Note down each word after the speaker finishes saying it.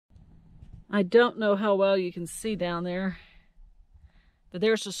I don't know how well you can see down there, but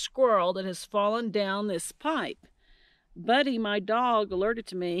there's a squirrel that has fallen down this pipe. Buddy, my dog, alerted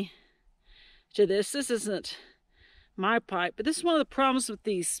to me to this. This isn't my pipe, but this is one of the problems with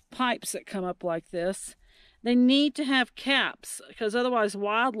these pipes that come up like this. They need to have caps because otherwise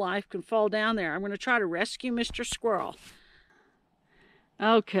wildlife can fall down there. I'm going to try to rescue Mr. Squirrel.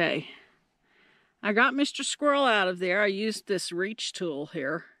 Okay, I got Mr. Squirrel out of there. I used this reach tool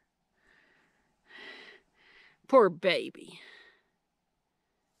here. Poor baby.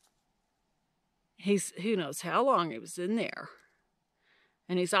 Who knows how long he was in there.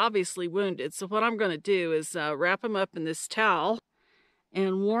 And he's obviously wounded. So what I'm going to do is wrap him up in this towel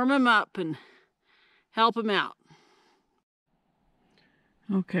and warm him up and help him out.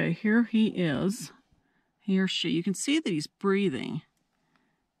 Okay, here he is. He or she. You can see that he's breathing.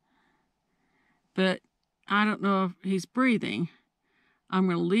 But I don't know if he's breathing. I'm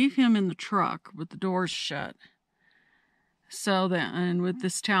going to leave him in the truck with the doors shut. And with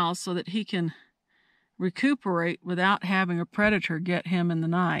this towel so that he can recuperate without having a predator get him in the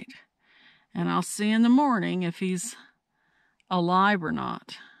night. And I'll see in the morning if he's alive or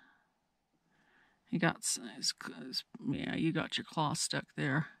not. He got yeah, you got your claw stuck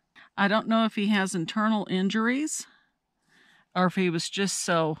there. I don't know if he has internal injuries or if he was just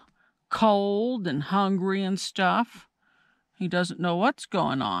so cold and hungry and stuff. He doesn't know what's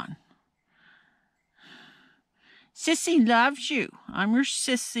going on. Sissy loves you. I'm your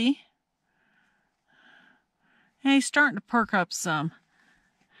sissy. Hey, he's starting to perk up some.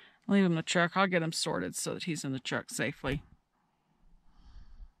 Leave him in the truck. I'll get him sorted so that he's in the truck safely.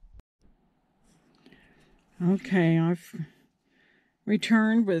 Okay, I've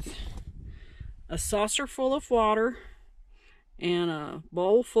returned with a saucer full of water and a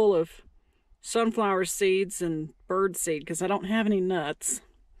bowl full of sunflower seeds and bird seed because I don't have any nuts.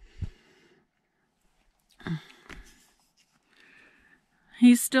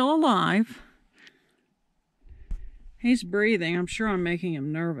 He's still alive. He's breathing. I'm sure I'm making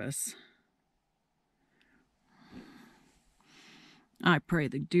him nervous. I pray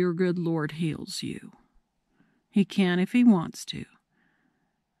the dear good Lord heals you. He can if he wants to.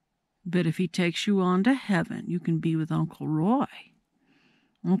 But if he takes you on to heaven, you can be with Uncle Roy.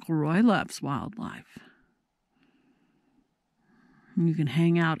 Uncle Roy loves wildlife. You can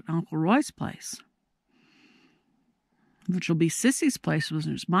hang out at Uncle Roy's place, which will be Sissy's place when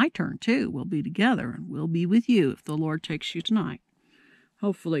it's my turn too. We'll be together and we'll be with you if the Lord takes you tonight.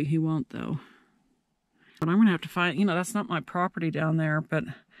 Hopefully he won't though. But I'm going to have to find, that's not my property down there, but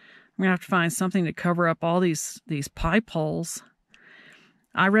I'm going to have to find something to cover up all these pipe holes.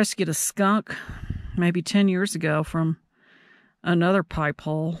 I rescued a skunk maybe 10 years ago from another pipe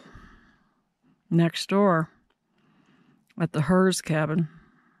hole next door at the Hers cabin.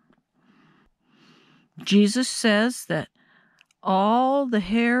 Jesus says that all the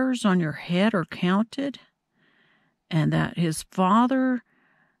hairs on your head are counted and that his Father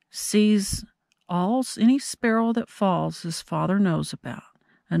sees any sparrow that falls, his Father knows about.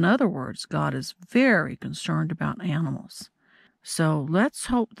 In other words, God is very concerned about animals. So let's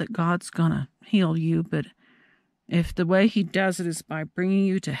hope that God's going to heal you, but if the way he does it is by bringing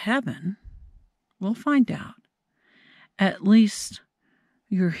you to heaven, we'll find out. At least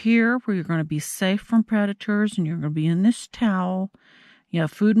you're here where you're going to be safe from predators and you're going to be in this towel. You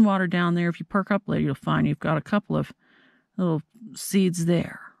have food and water down there. If you perk up later, you'll find you've got a couple of little seeds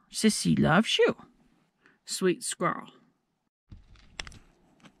there. Sissy loves you, sweet squirrel.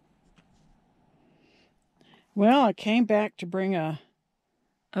 Well, I came back to bring a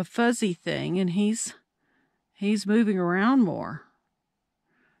fuzzy thing, and he's moving around more.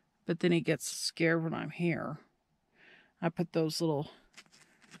 But then he gets scared when I'm here. I put those little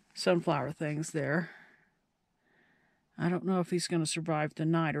sunflower things there. I don't know if he's going to survive the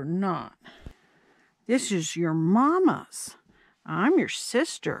night or not. This is your mama's. I'm your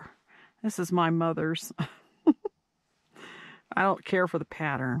sister. This is my mother's. I don't care for the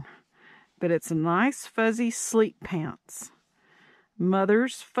pattern, but it's a nice fuzzy sleep pants.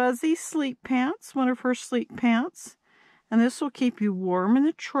 Mother's fuzzy sleep pants, one of her sleep pants. And this will keep you warm in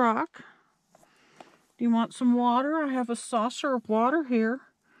the truck. Do you want some water? I have a saucer of water here.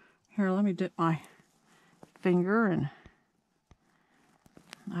 Here, let me dip my finger and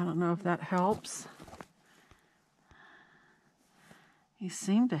I don't know if that helps. You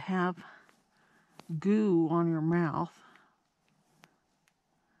seem to have goo on your mouth.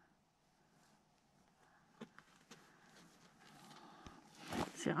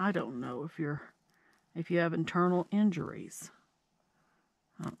 See, I don't know if you have internal injuries.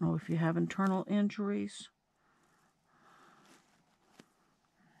 I don't know if you have internal injuries.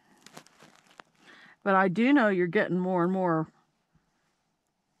 But I do know you're getting more and more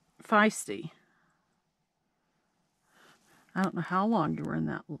feisty. I don't know how long you were in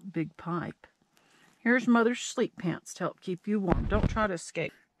that big pipe. Here's Mother's sleep pants to help keep you warm. Don't try to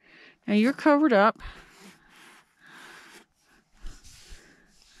escape. Now you're covered up.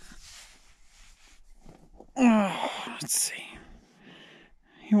 Oh, let's see.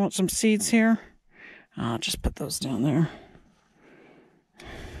 You want some seeds here? I'll just put those down there.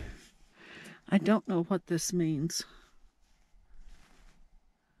 I don't know what this means.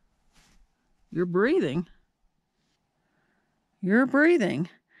 You're breathing. You're breathing.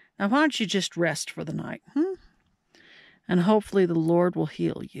 Now why don't you just rest for the night? And hopefully the Lord will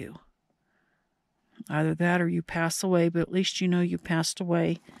heal you. Either that or you pass away, but at least you know you passed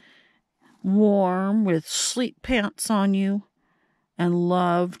away warm with sleep pants on you and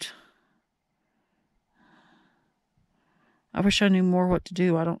loved. I wish I knew more what to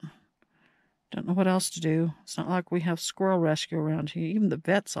do. I don't know what else to do. It's not like we have squirrel rescue around here. Even the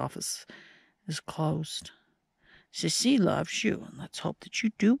vet's office is closed. Sissy loves you, and let's hope that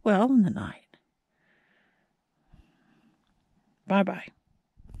you do well in the night. Bye-bye.